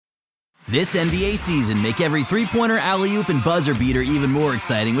This NBA season, make every three-pointer, alley-oop, and buzzer beater even more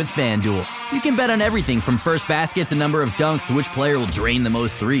exciting with FanDuel. You can bet on everything from first basket to number of dunks to which player will drain the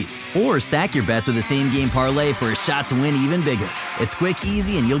most threes. Or stack your bets with a same-game parlay for a shot to win even bigger. It's quick,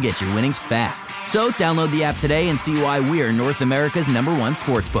 easy, and you'll get your winnings fast. So download the app today and see why we're North America's #1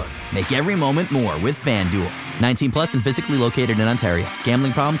 sportsbook. Make every moment more with FanDuel. 19 plus and physically located in Ontario.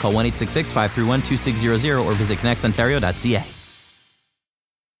 Gambling problem? Call 1-866-531-2600 or visit connectsontario.ca.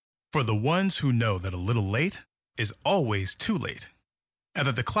 For the ones who know that a little late is always too late, and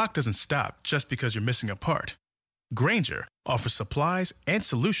that the clock doesn't stop just because you're missing a part, Grainger offers supplies and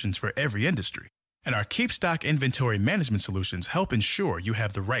solutions for every industry. And our Keep Stock inventory management solutions help ensure you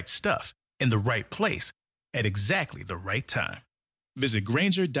have the right stuff in the right place at exactly the right time. Visit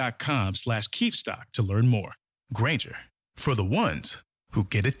Grainger.com/keepstock to learn more. Grainger, for the ones who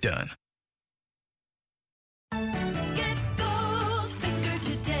get it done.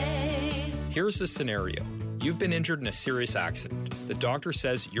 Here's the scenario. You've been injured in a serious accident. The doctor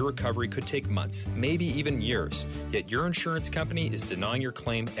says your recovery could take months, maybe even years, yet your insurance company is denying your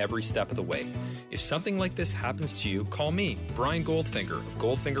claim every step of the way. If something like this happens to you, call me, Brian Goldfinger of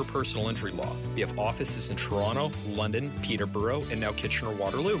Goldfinger Personal Injury Law. We have offices in Toronto, London, Peterborough, and now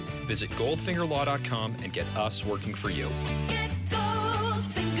Kitchener-Waterloo. Visit goldfingerlaw.com and get us working for you. Get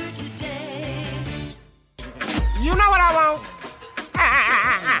Goldfinger today. You know what I want?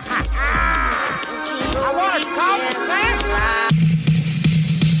 I want to talk to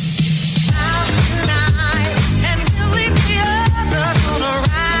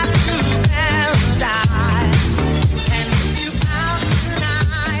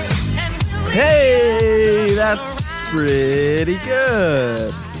Hey, that's pretty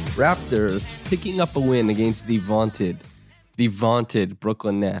good. Raptors picking up a win against the vaunted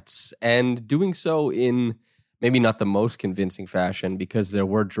Brooklyn Nets, and doing so in maybe not the most convincing fashion because there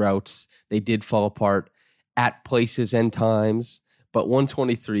were droughts. They did fall apart at places and times, but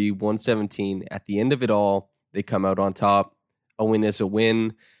 123-117 at the end of it all, they come out on top. A win is a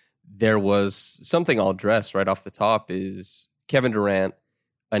win. There was something I'll address right off the top is Kevin Durant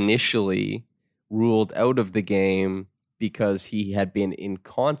initially ruled out of the game because he had been in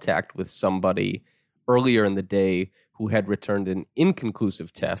contact with somebody earlier in the day who had returned an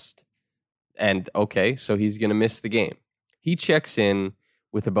inconclusive test. And okay, so he's going to miss the game. He checks in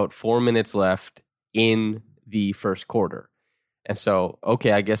with about 4 minutes left in the first quarter. And so,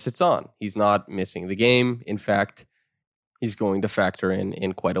 okay, I guess it's on. He's not missing the game. In fact, he's going to factor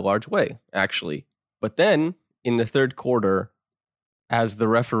in quite a large way, actually. But then in the third quarter, as the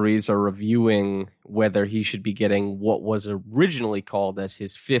referees are reviewing whether he should be getting what was originally called as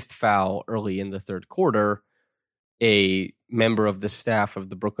his fifth foul early in the third quarter, a member of the staff of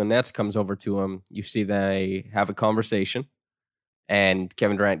the Brooklyn Nets comes over to him. You see they have a conversation, and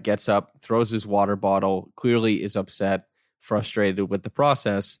Kevin Durant gets up, throws his water bottle, clearly is upset, frustrated with the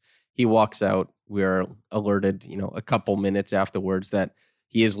process. He walks out. We're alerted, a couple minutes afterwards that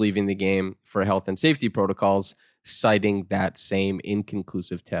he is leaving the game for health and safety protocols, citing that same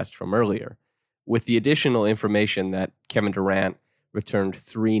inconclusive test from earlier. With the additional information that Kevin Durant returned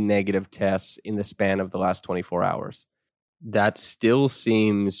 3 negative tests in the span of the last 24 hours. That still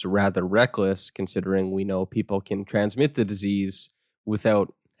seems rather reckless, considering we know people can transmit the disease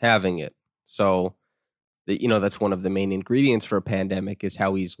without having it. So, that's one of the main ingredients for a pandemic is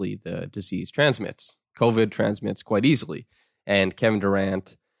how easily the disease transmits. COVID transmits quite easily. And Kevin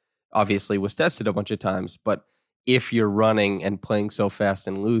Durant obviously was tested a bunch of times, but if you're running and playing so fast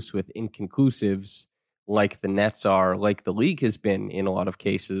and loose with inconclusives like the Nets are, like the league has been in a lot of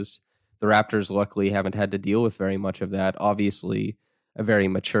cases, the Raptors luckily haven't had to deal with very much of that. Obviously, a very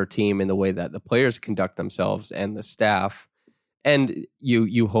mature team in the way that the players conduct themselves and the staff. And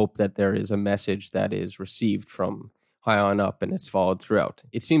you hope that there is a message that is received from high on up and it's followed throughout.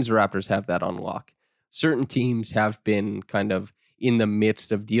 It seems the Raptors have that on lock. Certain teams have been kind of in the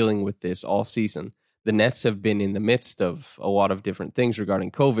midst of dealing with this all season. The Nets have been in the midst of a lot of different things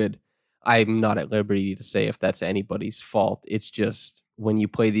regarding COVID. I'm not at liberty to say if that's anybody's fault. It's just when you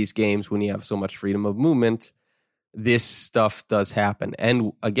play these games, when you have so much freedom of movement, this stuff does happen.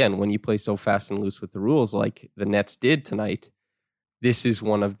 And again, when you play so fast and loose with the rules like the Nets did tonight, this is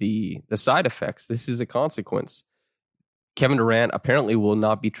one of the side effects. This is a consequence. Kevin Durant apparently will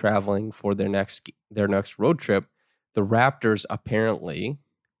not be traveling for their next road trip. The Raptors apparently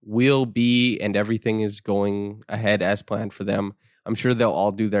will be, and everything is going ahead as planned for them. I'm sure they'll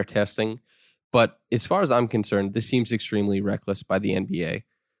all do their testing. But as far as I'm concerned, this seems extremely reckless by the NBA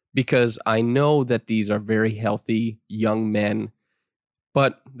because I know that these are very healthy young men,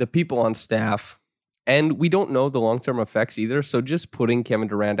 but the people on staff, and we don't know the long-term effects either. So just putting Kevin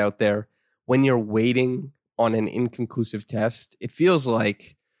Durant out there, when you're waiting on an inconclusive test, it feels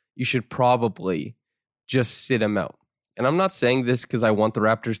like you should probably just sit him out. And I'm not saying this because I want the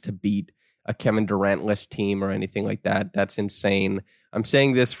Raptors to beat a Kevin Durant-less team or anything like that. That's insane. I'm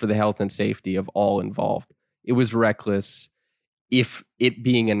saying this for the health and safety of all involved. It was reckless. If it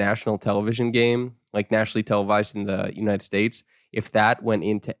being a national television game, like nationally televised in the United States, if that went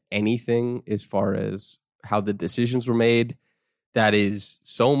into anything as far as how the decisions were made, that is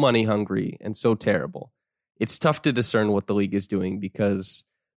so money hungry and so terrible. It's tough to discern what the league is doing because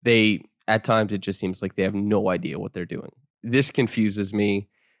at times it just seems like they have no idea what they're doing. This confuses me.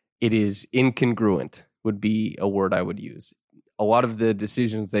 It is incongruent would be a word I would use. A lot of the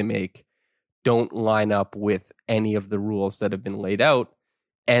decisions they make don't line up with any of the rules that have been laid out,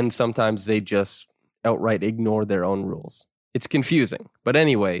 and sometimes they just outright ignore their own rules. It's confusing. But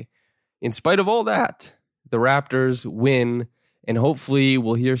anyway, in spite of all that, the Raptors win, and hopefully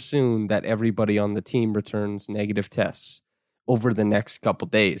we'll hear soon that everybody on the team returns negative tests over the next couple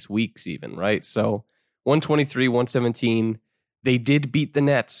days, weeks even, right? So 123-117, they did beat the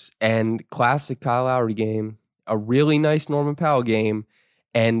Nets, and classic Kyle Lowry game, a really nice Norman Powell game,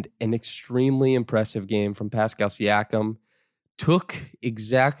 and an extremely impressive game from Pascal Siakam. Took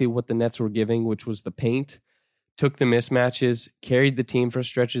exactly what the Nets were giving, which was the paint, took the mismatches, carried the team for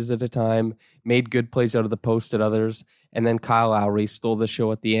stretches at a time, made good plays out of the post at others, and then Kyle Lowry stole the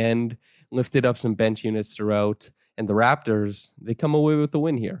show at the end, lifted up some bench units throughout, and the Raptors, they come away with a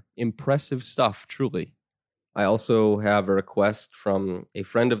win here. Impressive stuff, truly. I also have a request from a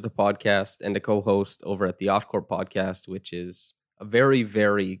friend of the podcast and a co-host over at the Off Court Podcast, which is a very,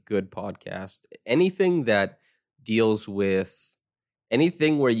 very good podcast. Anything that deals with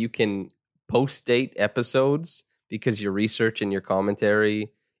anything where you can post-date episodes because your research and your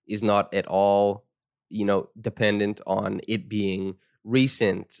commentary is not at all, dependent on it being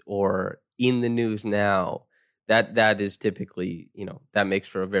recent or in the news now. That is typically, that makes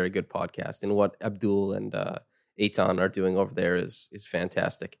for a very good podcast. And what Abdul and Eitan are doing over there is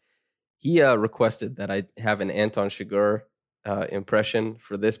fantastic. He requested that I have an Anton Chigurh impression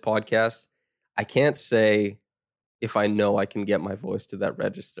for this podcast. I can't say if I know I can get my voice to that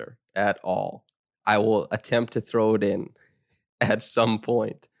register at all. I will attempt to throw it in at some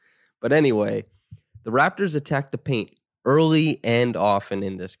point. But anyway, the Raptors attacked the paint early and often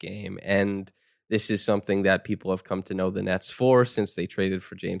in this game, and this is something that people have come to know the Nets for since they traded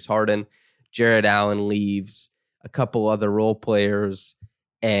for James Harden. Jared Allen leaves, a couple other role players,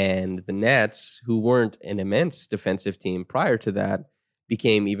 and the Nets, who weren't an immense defensive team prior to that,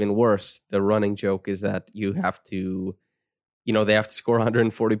 became even worse. The running joke is that they have to score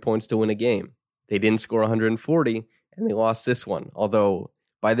 140 points to win a game. They didn't score 140, and they lost this one. Although,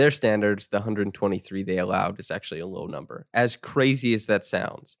 by their standards, the 123 they allowed is actually a low number. As crazy as that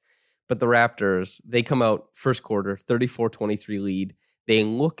sounds. But the Raptors, they come out first quarter, 34-23 lead. They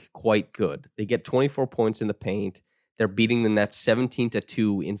look quite good. They get 24 points in the paint. They're beating the Nets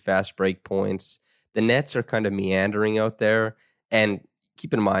 17-2 in fast break points. The Nets are kind of meandering out there. And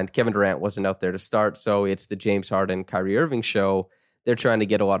keep in mind, Kevin Durant wasn't out there to start, so it's the James Harden, Kyrie Irving show. They're trying to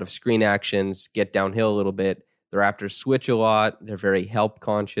get a lot of screen actions, get downhill a little bit. The Raptors switch a lot. They're very help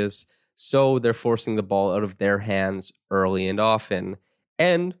conscious. So they're forcing the ball out of their hands early and often.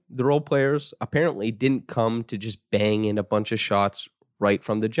 And the role players apparently didn't come to just bang in a bunch of shots right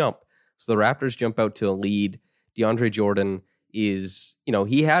from the jump. So the Raptors jump out to a lead. DeAndre Jordan is,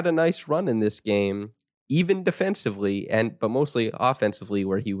 he had a nice run in this game, even defensively, but mostly offensively,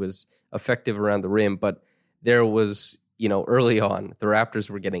 where he was effective around the rim. But there was, early on, the Raptors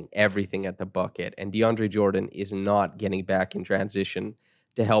were getting everything at the bucket, and DeAndre Jordan is not getting back in transition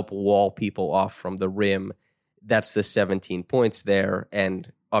to help wall people off from the rim. That's the 17 points there,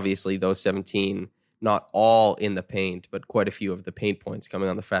 and obviously those 17, not all in the paint, but quite a few of the paint points coming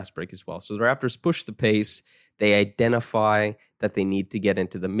on the fast break as well. So the Raptors push the pace. They identify that they need to get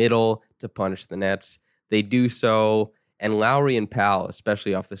into the middle to punish the Nets. They do so, and Lowry and Powell,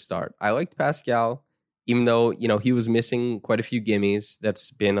 especially off the start. I liked Pascal, even though, he was missing quite a few gimmies.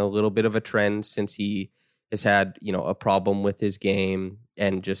 That's been a little bit of a trend since he has had, a problem with his game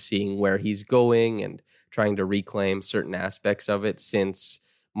and just seeing where he's going and trying to reclaim certain aspects of it since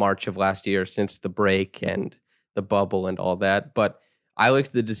March of last year, since the break and the bubble and all that. But I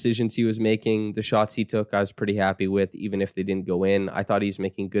liked the decisions he was making. The shots he took, I was pretty happy with, even if they didn't go in. I thought he was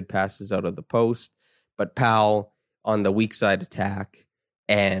making good passes out of the post. But Powell on the weak side attack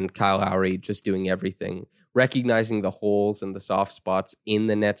and Kyle Lowry just doing everything, recognizing the holes and the soft spots in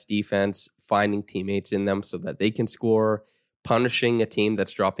the Nets defense, finding teammates in them so that they can score, punishing a team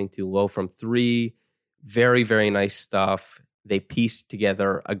that's dropping too low from three. Very, very nice stuff. They pieced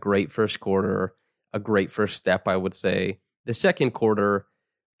together a great first quarter, a great first step, I would say. The second quarter,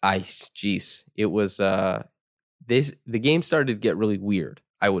 it was the game started to get really weird,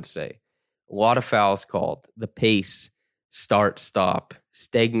 I would say. A lot of fouls called, the pace, start, stop,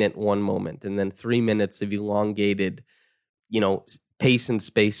 stagnant one moment, and then 3 minutes of elongated, pace and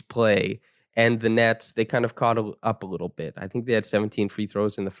space play. And the Nets, they kind of caught up a little bit. I think they had 17 free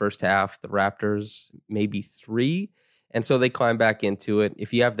throws in the first half. The Raptors, maybe 3. And so they climbed back into it.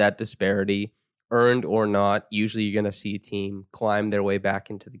 If you have that disparity, earned or not, usually you're going to see a team climb their way back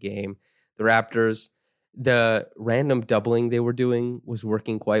into the game. The Raptors, the random doubling they were doing was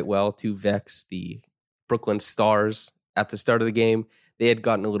working quite well to vex the Brooklyn Stars at the start of the game. They had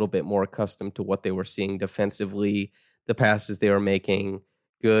gotten a little bit more accustomed to what they were seeing defensively, the passes they were making,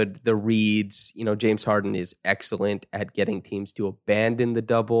 good, the reads. James Harden is excellent at getting teams to abandon the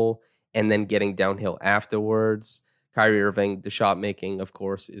double and then getting downhill afterwards. Kyrie Irving, the shot making, of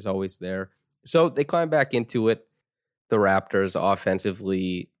course, is always there. So they climb back into it. The Raptors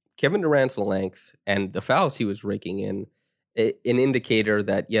offensively, Kevin Durant's length and the fouls he was raking in, an indicator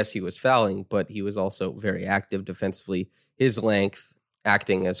that, yes, he was fouling, but he was also very active defensively. His length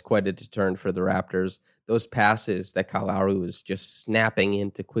acting as quite a deterrent for the Raptors. Those passes that Kyle Lowry was just snapping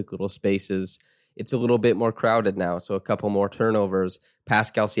into quick little spaces, it's a little bit more crowded now, so a couple more turnovers.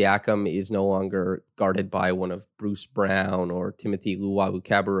 Pascal Siakam is no longer guarded by one of Bruce Brown or Timothy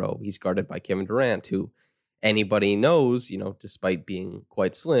Luwawu-Cabarrot. He's guarded by Kevin Durant, who anybody knows, despite being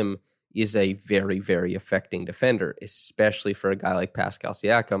quite slim, is a very, very affecting defender, especially for a guy like Pascal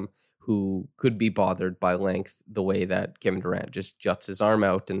Siakam, who could be bothered by length the way that Kevin Durant just juts his arm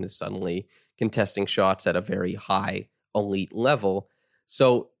out and is suddenly contesting shots at a very high elite level.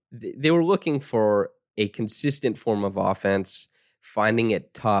 So they were looking for a consistent form of offense, finding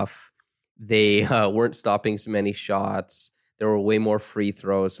it tough. They weren't stopping so many shots. There were way more free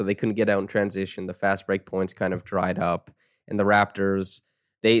throws, so they couldn't get out in transition. The fast break points kind of dried up. And the Raptors,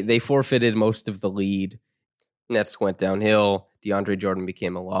 they forfeited most of the lead. Nets went downhill. DeAndre Jordan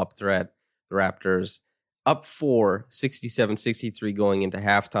became a lob threat. The Raptors up 4, 67-63 going into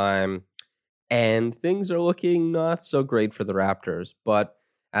halftime. And things are looking not so great for the Raptors. But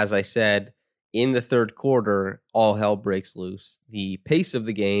as I said, in the third quarter, all hell breaks loose. The pace of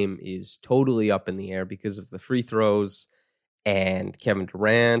the game is totally up in the air because of the free throws. And Kevin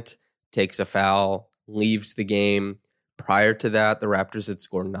Durant takes a foul, leaves the game. Prior to that, the Raptors had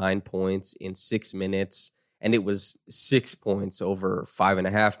scored 9 points in 6 minutes. And it was 6 points over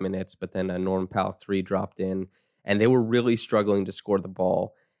 5.5 minutes. But then a Norm Powell 3 dropped in. And they were really struggling to score the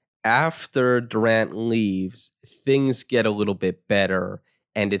ball. After Durant leaves, things get a little bit better.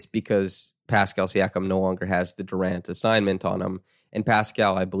 And it's because Pascal Siakam no longer has the Durant assignment on him. And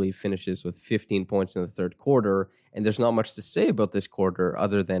Pascal, I believe, finishes with 15 points in the third quarter. And there's not much to say about this quarter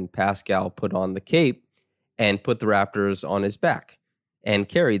other than Pascal put on the cape and put the Raptors on his back and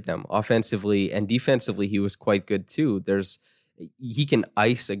carried them offensively and defensively. He was quite good too. He can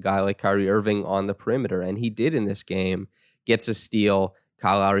ice a guy like Kyrie Irving on the perimeter, and he did in this game. Gets a steal.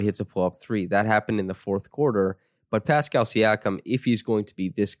 Kyle Lowry hits a pull-up 3. That happened in the fourth quarter. But Pascal Siakam, if he's going to be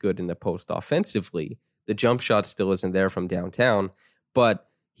this good in the post offensively, the jump shot still isn't there from downtown, but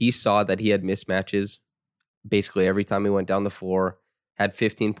he saw that he had mismatches basically every time he went down the floor, had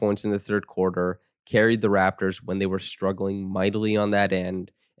 15 points in the third quarter, carried the Raptors when they were struggling mightily on that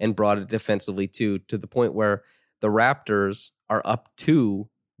end, and brought it defensively too, to the point where the Raptors are up 2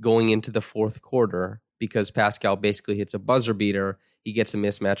 going into the fourth quarter because Pascal basically hits a buzzer beater. He gets a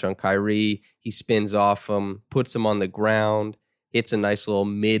mismatch on Kyrie. He spins off him, puts him on the ground, hits a nice little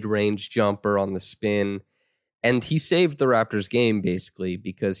mid-range jumper on the spin. And he saved the Raptors game basically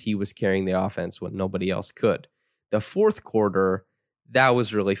because he was carrying the offense when nobody else could. The fourth quarter, that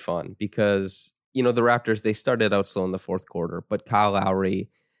was really fun because, the Raptors, they started out slow in the fourth quarter, but Kyle Lowry,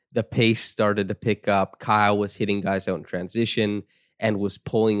 the pace started to pick up. Kyle was hitting guys out in transition and was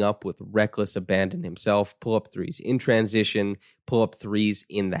pulling up with reckless abandon himself, pull-up threes in transition, pull-up threes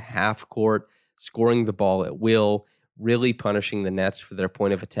in the half court, scoring the ball at will, really punishing the Nets for their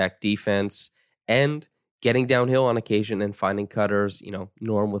point of attack defense, and getting downhill on occasion and finding cutters,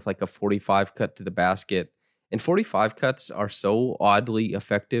 Norm with like a 45 cut to the basket. And 45 cuts are so oddly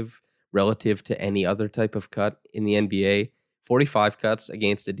effective relative to any other type of cut in the NBA. 45 cuts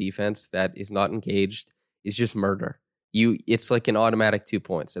against a defense that is not engaged is just murder. It's like an automatic 2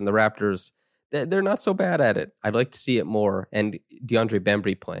 points. And the Raptors, they're not so bad at it. I'd like to see it more. And DeAndre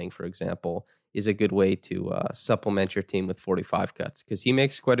Bembry playing, for example, is a good way to supplement your team with 45 cuts because he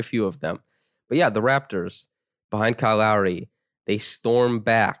makes quite a few of them. But yeah, the Raptors, behind Kyle Lowry, they storm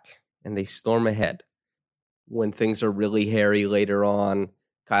back and they storm ahead. when things are really hairy later on.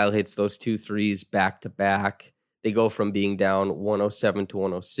 Kyle hits those 2 threes back to back. They go from being down 107 to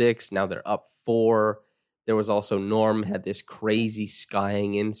 106. Now they're up 4. There was also Norm had this crazy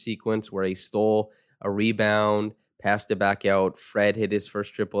skying in sequence where he stole a rebound, passed it back out. Fred hit his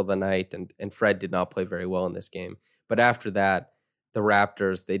first triple of the night, and Fred did not play very well in this game. But after that, the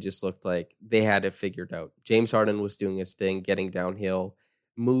Raptors, they just looked like they had it figured out. James Harden was doing his thing, getting downhill,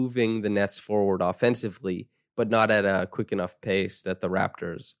 moving the Nets forward offensively, but not at a quick enough pace that the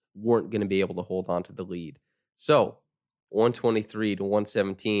Raptors weren't going to be able to hold on to the lead. So 123 to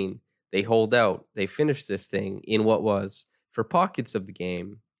 117, they hold out. They finish this thing in what was, for pockets of the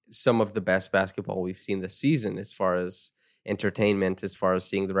game, some of the best basketball we've seen this season as far as entertainment, as far as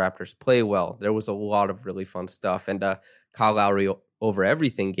seeing the Raptors play well. There was a lot of really fun stuff. And Kyle Lowry over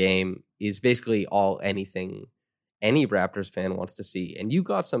everything game is basically all anything any Raptors fan wants to see. And you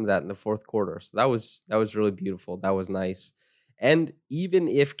got some of that in the fourth quarter. So that was really beautiful. That was nice. And even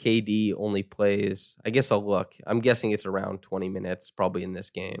if KD only plays, I guess I'll look. I'm guessing it's around 20 minutes probably in this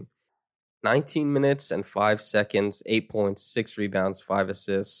game. 19 minutes and 5 seconds, 8 points, 6 rebounds, 5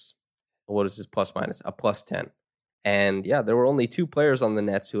 assists. What is his plus minus? A plus 10. And yeah, there were only 2 players on the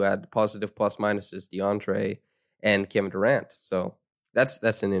Nets who had positive plus minuses, DeAndre and Kevin Durant. So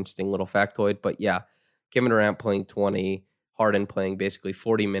that's an interesting little factoid. But yeah, Kevin Durant playing 20, Harden playing basically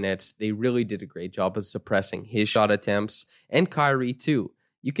 40 minutes. They really did a great job of suppressing his shot attempts, and Kyrie too.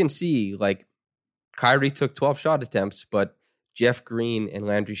 You can see, like, Kyrie took 12 shot attempts, but Jeff Green and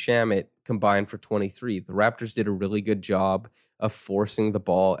Landry Shamet combined for 23. The Raptors did a really good job of forcing the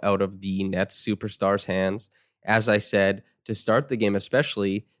ball out of the Nets superstars' hands. As I said, to start the game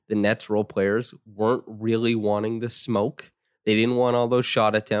especially, the Nets role players weren't really wanting the smoke. They didn't want all those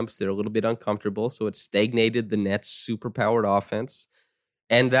shot attempts. They're a little bit uncomfortable, so it stagnated the Nets' superpowered offense.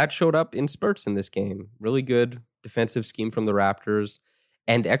 And that showed up in spurts in this game. Really good defensive scheme from the Raptors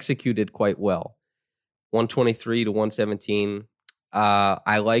and executed quite well. 123 to 117.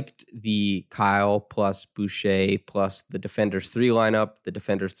 I liked the Kyle plus Boucher plus the Defenders 3 lineup. The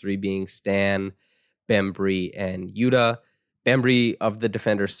Defenders 3 being Stan, Bembry, and Yuta. Bembry of the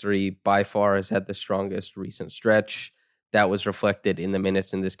Defenders 3 by far has had the strongest recent stretch. That was reflected in the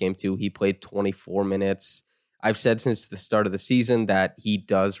minutes in this game too. He played 24 minutes. I've said since the start of the season that he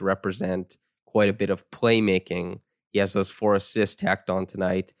does represent quite a bit of playmaking. He has those 4 assists tacked on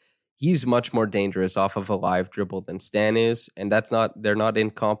tonight. He's much more dangerous off of a live dribble than Stan is, and they're not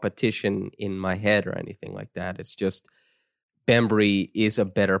in competition in my head or anything like that. It's just Bembry is a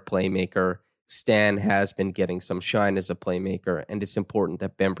better playmaker. Stan has been getting some shine as a playmaker, and it's important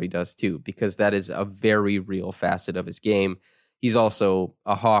that Bembry does too, because that is a very real facet of his game. He's also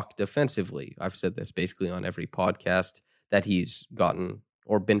a hawk defensively. I've said this basically on every podcast that he's gotten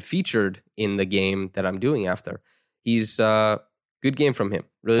or been featured in the game that I'm doing after. He's good game from him.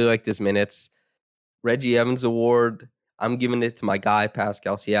 Really liked his minutes. Reggie Evans Award, I'm giving it to my guy,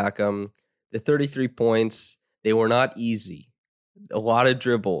 Pascal Siakam. The 33 points, they were not easy. A lot of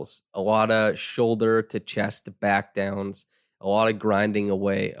dribbles, a lot of shoulder to chest back downs, a lot of grinding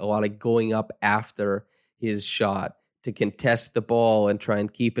away, a lot of going up after his shot to contest the ball and try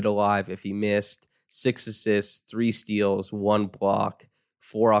and keep it alive if he missed. 6 assists, 3 steals, 1 block,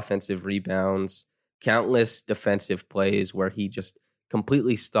 4 offensive rebounds, countless defensive plays where he just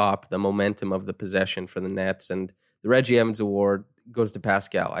completely stopped the momentum of the possession for the Nets. And the Reggie Evans Award goes to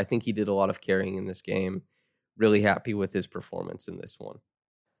Pascal. I think he did a lot of carrying in this game. Really happy with his performance in this one.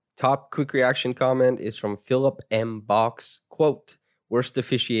 Top quick reaction comment is from Philip M. Box. Quote, worst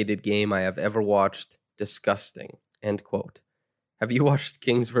officiated game I have ever watched. Disgusting. End quote. Have you watched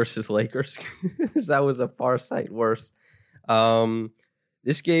Kings versus Lakers? That was a far sight worse.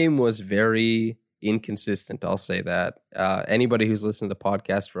 This game was very inconsistent. I'll say that. Anybody who's listened to the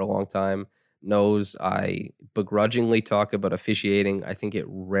podcast for a long time knows I begrudgingly talk about officiating. I think it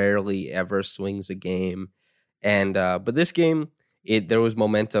rarely ever swings a game. And but this game, there was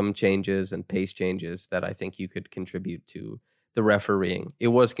momentum changes and pace changes that I think you could contribute to the refereeing. It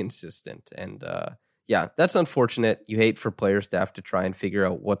was consistent. And yeah, that's unfortunate. You hate for players to have to try and figure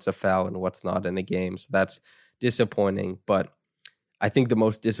out what's a foul and what's not in a game. So that's disappointing. But I think the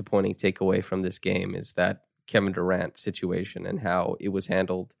most disappointing takeaway from this game is that Kevin Durant situation and how it was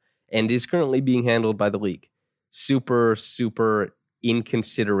handled and is currently being handled by the league. Super, super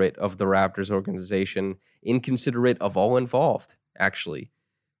inconsiderate of the Raptors organization, inconsiderate of all involved, actually.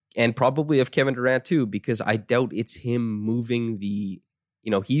 And probably of Kevin Durant too, because I doubt it's him moving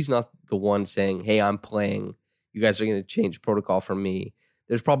he's not the one saying, hey, I'm playing. You guys are going to change protocol for me.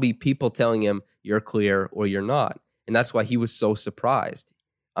 There's probably people telling him you're clear or you're not. And that's why he was so surprised.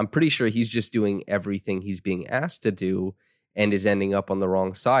 I'm pretty sure he's just doing everything he's being asked to do and is ending up on the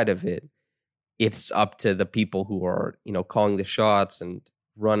wrong side of it. It's up to the people who are, calling the shots and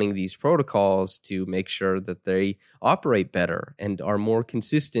running these protocols to make sure that they operate better and are more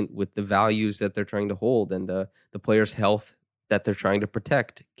consistent with the values that they're trying to hold and the players' health that they're trying to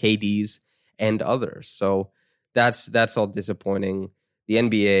protect, KD's and others. So that's all disappointing. The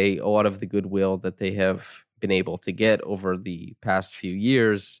NBA, a lot of the goodwill that they have been able to get over the past few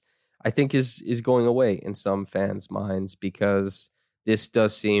years, I think is going away in some fans' minds because this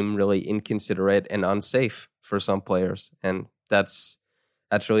does seem really inconsiderate and unsafe for some players. And that's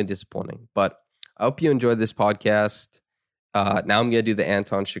really disappointing. But I hope you enjoyed this podcast. Now I'm going to do the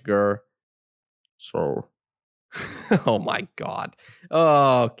Anton Chigurh. So, oh my God.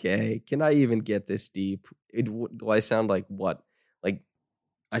 Okay. Can I even get this deep? Do I sound like what? Like,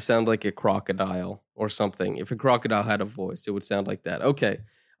 I sound like a crocodile or something. If a crocodile had a voice, it would sound like that. Okay.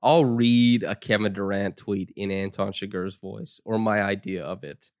 I'll read a Kevin Durant tweet in Anton Chigurh's voice, or my idea of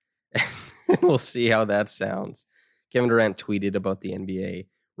it. And we'll see how that sounds. Kevin Durant tweeted about the NBA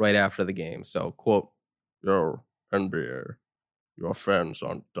right after the game. So, quote, "Yo, NBA, your fans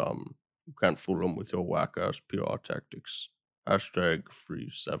aren't dumb. You can't fool them with your whack-ass PR tactics.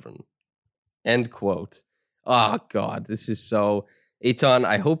 #Free7. End quote. Oh, God, this is so... Eitan,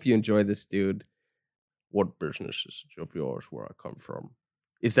 I hope you enjoy this, dude. What business is it of yours where I come from?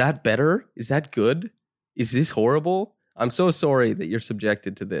 Is that better? Is that good? Is this horrible? I'm so sorry that you're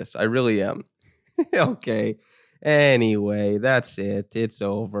subjected to this. I really am. Okay. Anyway, that's it. It's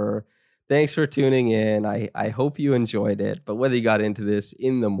over. Thanks for tuning in. I hope you enjoyed it. But whether you got into this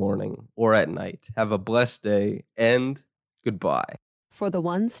in the morning or at night, have a blessed day and goodbye. For the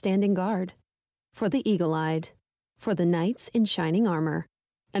ones standing guard, for the eagle-eyed, for the knights in shining armor,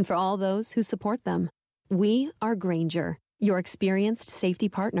 and for all those who support them, we are Grainger, your experienced safety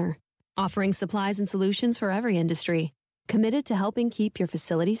partner, offering supplies and solutions for every industry, committed to helping keep your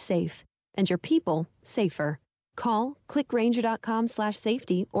facilities safe and your people safer. Call, click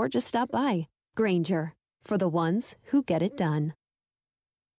Grainger.com/safety, or just stop by. Grainger, for the ones who get it done.